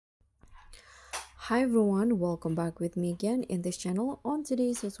Hi everyone, welcome back with me again in this channel. On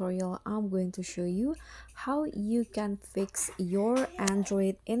today's tutorial, I'm going to show you how you can fix your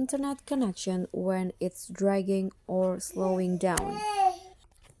Android internet connection when it's dragging or slowing down.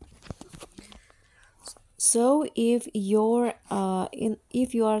 So if you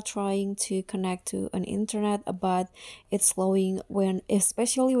are trying to connect to an internet but it's slowing when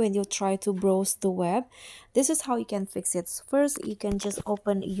especially when you try to browse the web, this is how you can fix it. First, you can just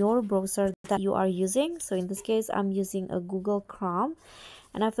open your browser that you are using. So in this case, I'm using a Google Chrome,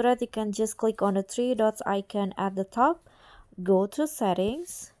 and after that you can just click on the three dots icon at the top, go to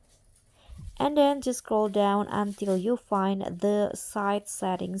settings, and then just scroll down until you find the site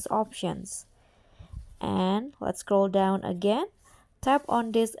settings options. And let's scroll down again, tap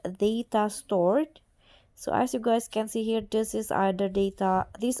on this data stored. So as you guys can see here, this is either data,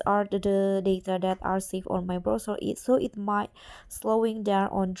 these are the data that are saved on my browser. So it might slowing down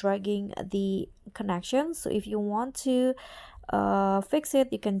on dragging the connection. So if you want to fix it,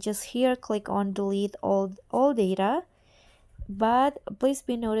 you can just here click on delete all data. But please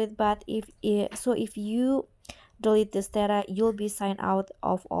be noted, but if you delete this data, you'll be signed out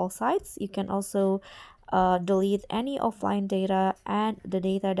of all sites. You can also delete any offline data, and the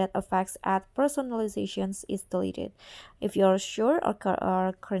data that affects ad personalizations is deleted. If you're sure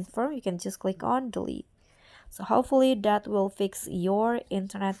or confirm, you can just click on delete. So hopefully that will fix your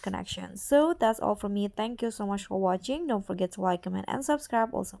internet connection. So that's all from me. Thank you so much for watching. Don't forget to like, comment, and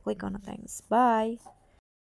subscribe. Also click on the thanks. Bye.